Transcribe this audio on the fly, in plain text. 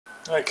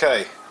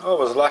Okay, I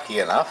was lucky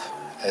enough,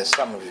 as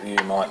some of you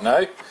might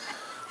know,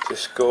 to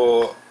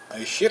score a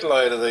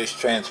shitload of these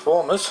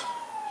transformers,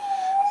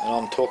 and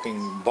I'm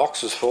talking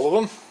boxes full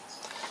of them.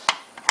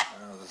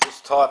 There's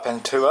this type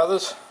and two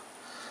others,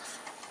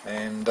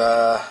 and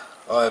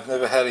I've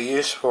never had a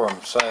use for them.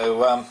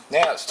 So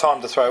now it's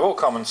time to throw all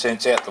common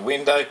sense out the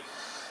window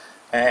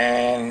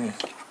and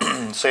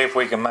see if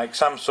we can make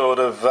some sort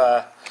of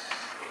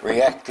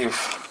reactive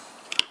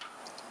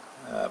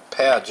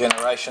power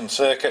generation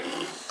circuit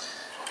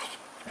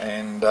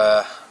and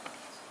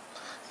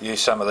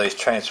use some of these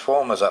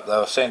transformers up. They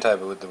were sent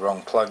over with the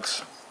wrong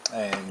plugs,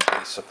 and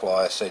the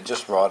supplier said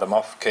just write them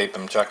off, keep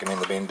them, chuck them in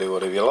the bin, do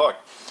whatever you like.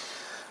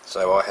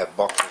 So I have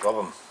boxes of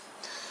them.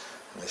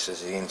 And this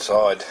is the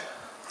inside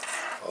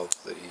of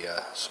the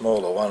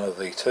smaller one of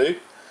the two,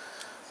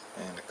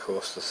 and of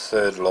course the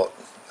third lot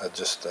are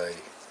just a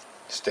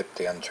step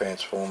down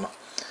transformer.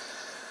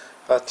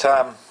 But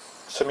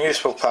some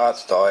useful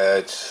parts: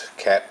 diodes,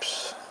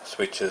 caps,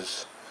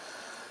 switches,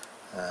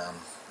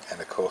 and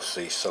of course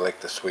the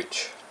selector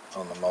switch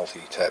on the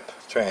multi-tap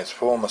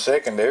transformer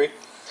secondary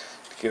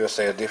to give us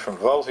our different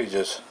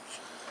voltages.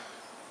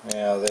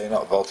 Now they're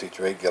not voltage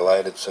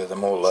regulated, so the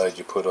more load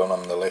you put on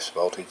them the less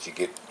voltage you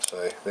get,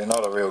 so they're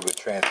not a real good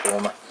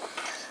transformer,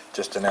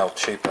 just an old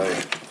cheapo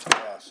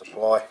power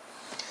supply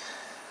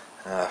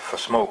for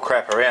small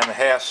crap around the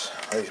house.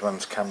 These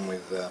ones come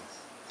with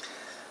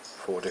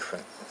 4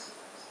 different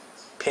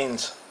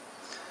pins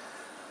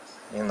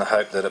in the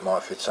hope that it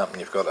might fit something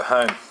you've got at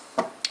home.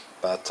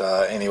 But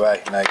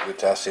anyway, no good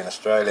to us in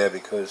Australia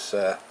because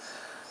the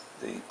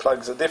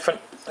plugs are different,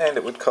 and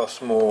it would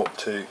cost more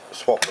to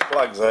swap the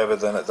plugs over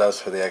than it does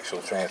for the actual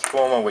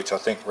transformer, which I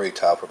think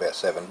retail for about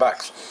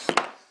 $7.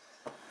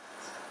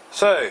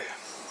 So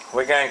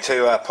we're going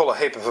to pull a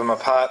heap of them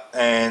apart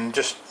and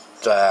just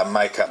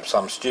make up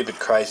some stupid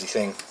crazy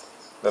thing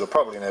that'll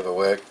probably never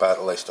work, but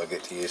at least I'll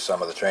get to use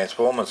some of the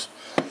transformers.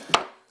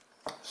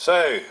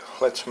 So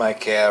let's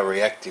make our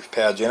reactive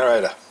power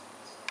generator.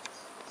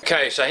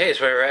 Okay, so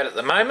here's where we're at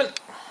the moment.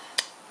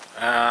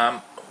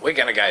 We're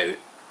going to go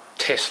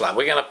Tesla.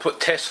 We're going to put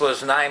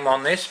Tesla's name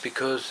on this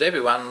because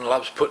everyone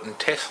loves putting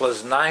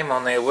Tesla's name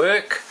on their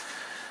work.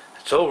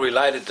 It's all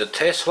related to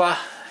Tesla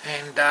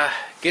and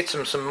gets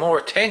them some more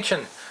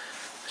attention.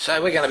 So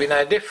we're going to be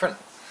no different.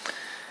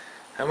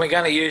 And we're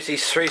going to use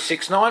this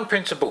 369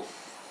 principle.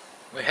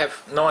 We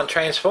have 9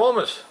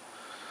 transformers.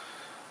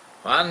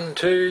 1,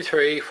 2,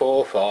 3,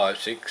 4, 5,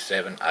 6,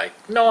 7, 8,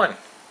 9.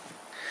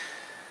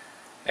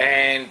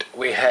 And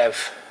we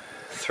have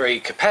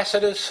 3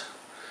 capacitors.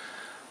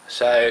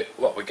 So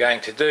what we're going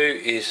to do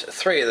is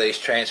 3 of these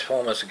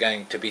transformers are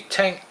going to be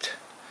tanked,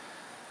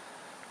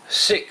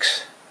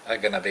 6 are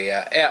going to be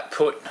our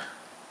output,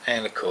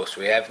 and of course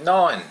we have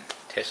 9.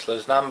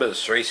 Tesla's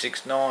numbers,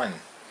 369.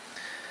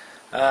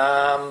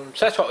 So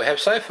that's what we have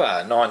so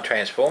far, 9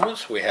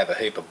 transformers. We have a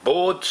heap of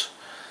boards,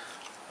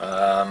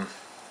 got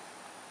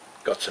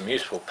some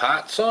useful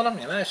parts on them,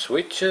 you know,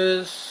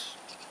 switches,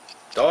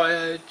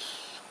 diodes,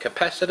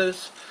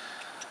 capacitors.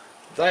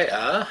 They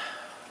are,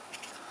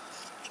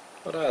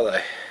 what are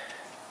they,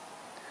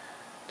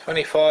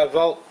 25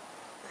 volt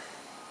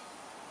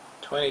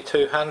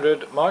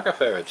 2200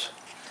 microfarads.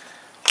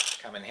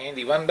 Come in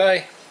handy one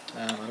day.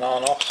 An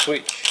on off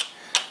switch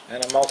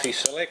and a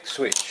multi-select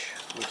switch,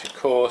 which of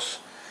course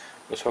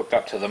was hooked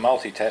up to the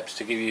multi-taps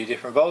to give you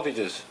different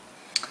voltages.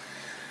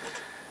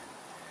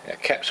 Our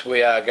caps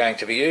we are going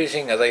to be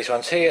using are these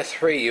ones here,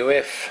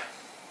 3UF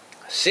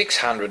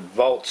 600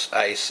 volts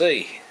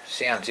AC.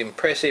 Sounds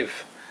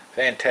impressive,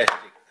 fantastic.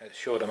 It's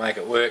sure to make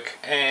it work,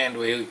 and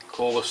we of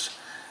course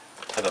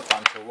have a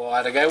bunch of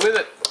wire to go with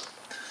it.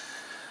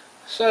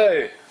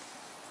 So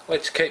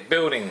let's keep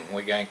building.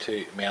 We're going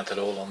to mount it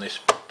all on this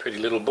pretty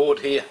little board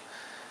here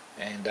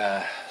and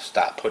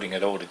start putting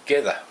it all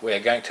together.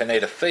 We're going to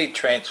need a feed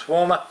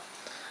transformer.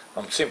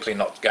 I'm simply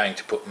not going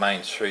to put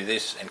mains through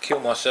this and kill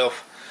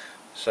myself,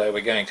 so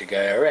we're going to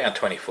go around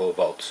 24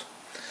 volts.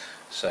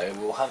 So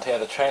we'll hunt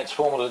out a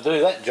transformer to do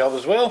that job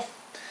as well,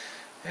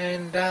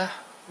 and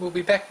we'll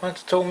be back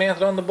once it's all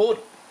mounted on the board.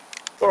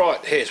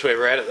 Alright, here's where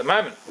we're at the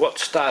moment. What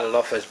started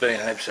off as being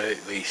an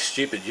absolutely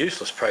stupid,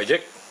 useless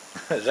project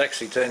has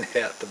actually turned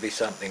out to be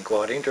something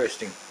quite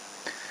interesting.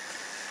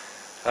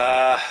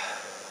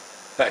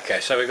 Okay,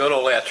 so we've got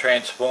all our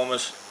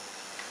transformers.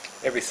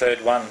 Every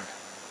third one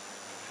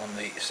on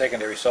the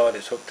secondary side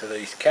is hooked to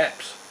these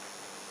caps,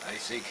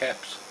 AC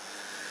caps.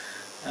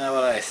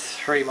 What are they?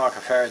 3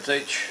 microfarads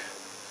each.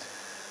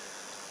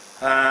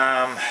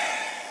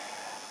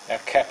 Our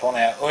cap on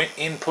our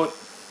input,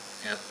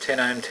 our 10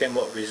 ohm 10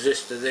 watt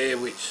resistor there,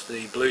 which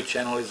the blue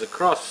channel is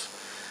across,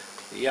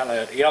 the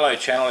yellow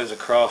channel is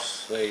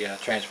across the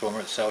transformer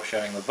itself,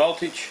 showing the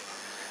voltage.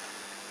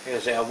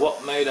 Here's our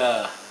watt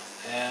meter.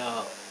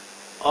 Our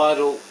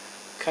idle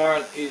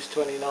current is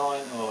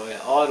 29, or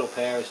our idle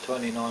power is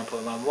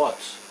 29.1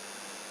 watts.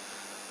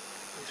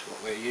 That's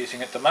what we're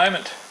using at the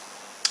moment.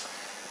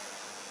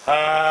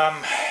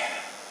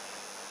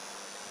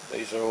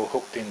 These are all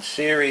hooked in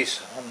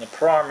series on the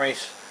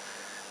primaries,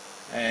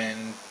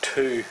 and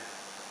 2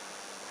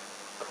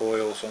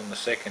 coils on the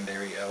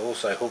secondary are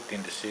also hooked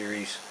into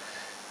series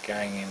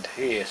going into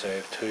here. So we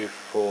have 2,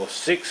 4,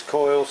 6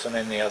 coils, and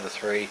then the other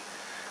 3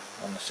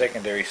 on the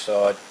secondary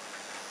side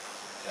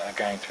are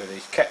going through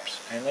these caps,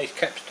 and these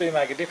caps do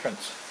make a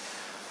difference.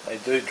 They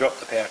do drop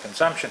the power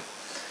consumption.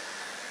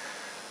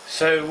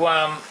 So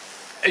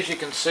as you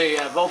can see,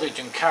 our voltage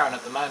and current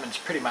at the moment is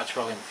pretty much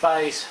well in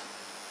phase,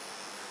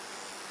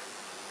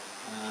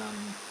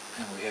 and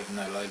we have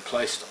no load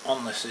placed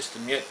on the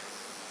system yet.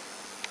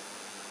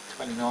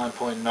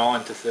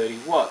 29.9 to 30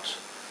 watts.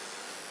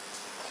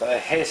 So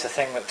here's the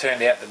thing that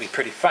turned out to be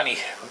pretty funny.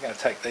 We're going to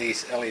take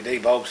these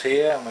LED bulbs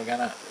here and we're going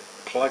to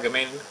plug them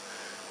in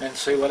and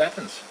see what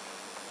happens.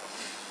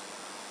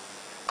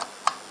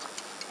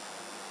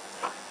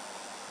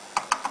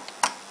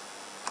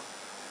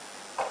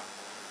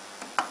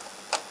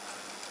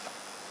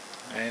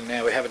 And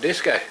now we have a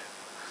disco.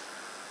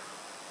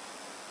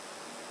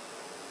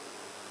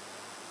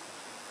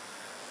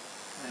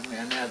 And we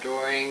are now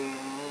drawing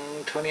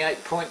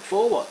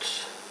 28.4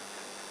 watts.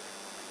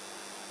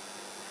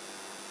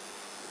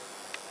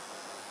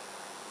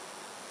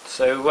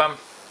 So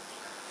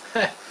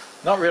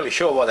not really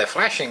sure why they're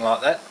flashing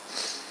like that.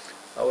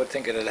 I would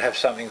think it'd have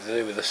something to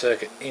do with the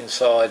circuit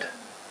inside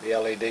the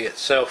LED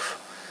itself,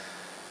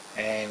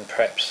 and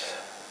perhaps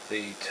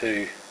the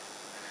 2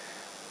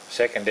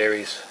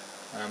 secondaries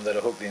that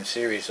are hooked in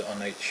series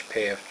on each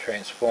pair of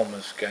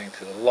transformers going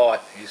to the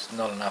light is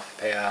not enough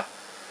power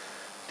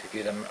to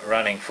get them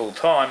running full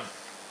time,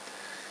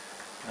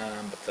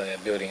 but they are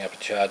building up a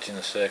charge in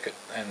the circuit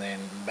and then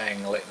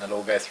bang, letting it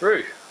all go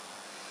through.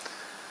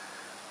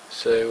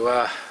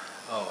 So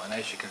and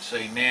as you can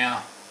see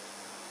now,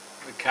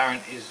 the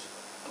current is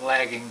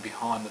lagging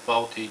behind the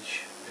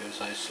voltage ever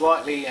so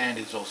slightly, and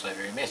it's also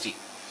very messy.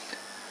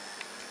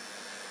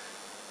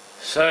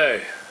 So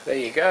there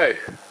you go.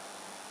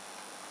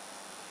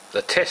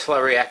 The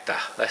Tesla reactor,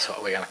 that's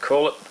what we're going to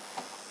call it.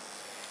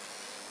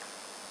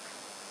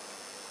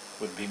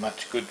 Would be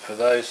much good for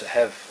those that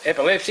have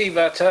epilepsy,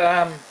 but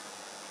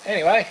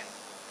anyway,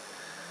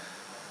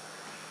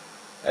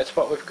 that's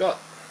what we've got.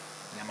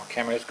 Now my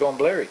camera's gone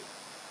blurry.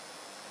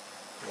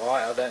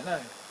 Why, I don't know.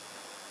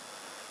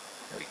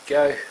 There we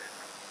go.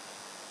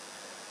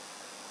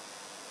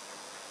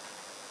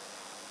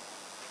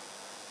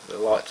 The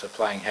lights are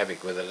playing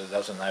havoc with it, it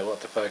doesn't know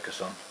what to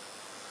focus on.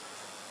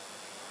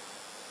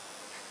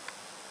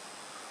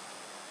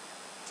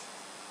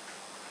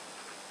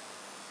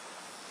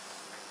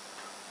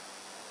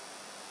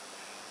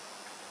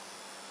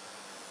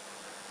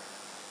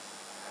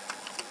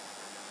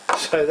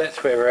 So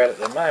that's where we're at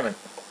the moment.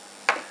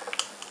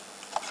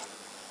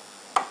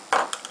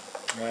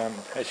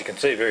 As you can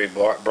see, very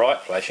bright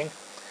flashing.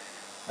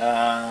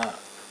 We're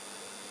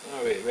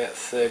about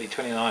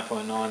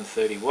 29.9,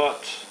 30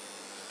 watts.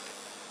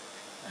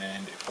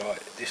 And if I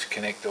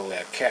disconnect all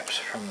our caps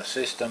from the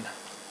system,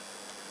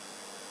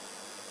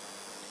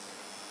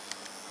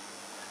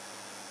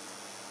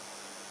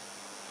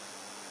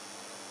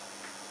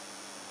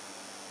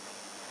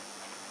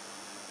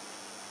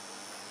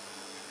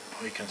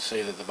 we can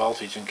see that the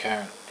voltage and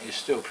current is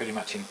still pretty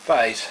much in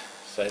phase,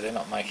 so they're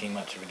not making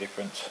much of a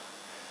difference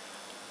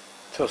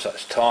till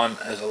such time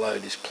as a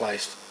load is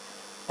placed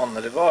on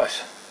the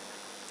device.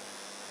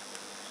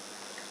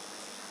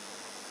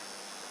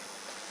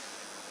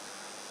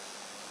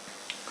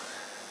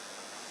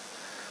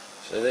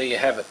 So there you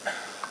have it.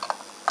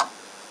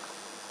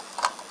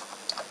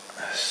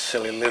 A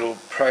silly little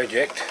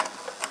project.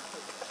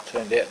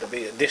 Turned out to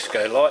be a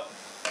disco light.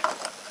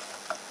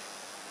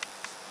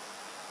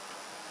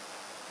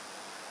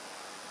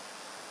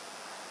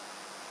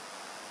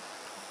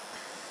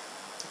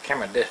 The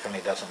camera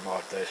definitely doesn't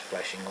like those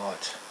flashing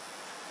lights.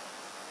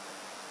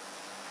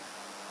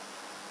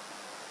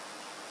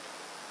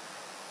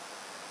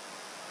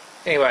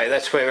 Anyway,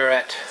 that's where we're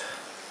at.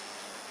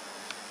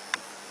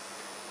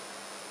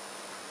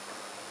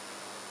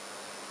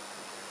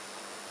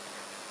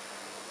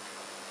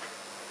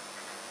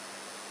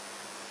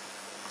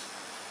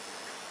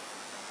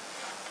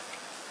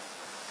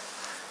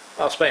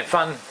 Well, it's been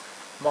fun.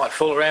 Might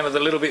fool around with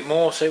it a little bit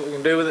more, see what we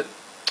can do with it.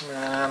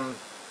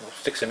 We'll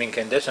stick some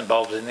incandescent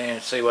bulbs in there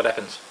and see what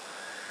happens.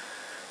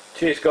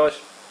 Cheers guys.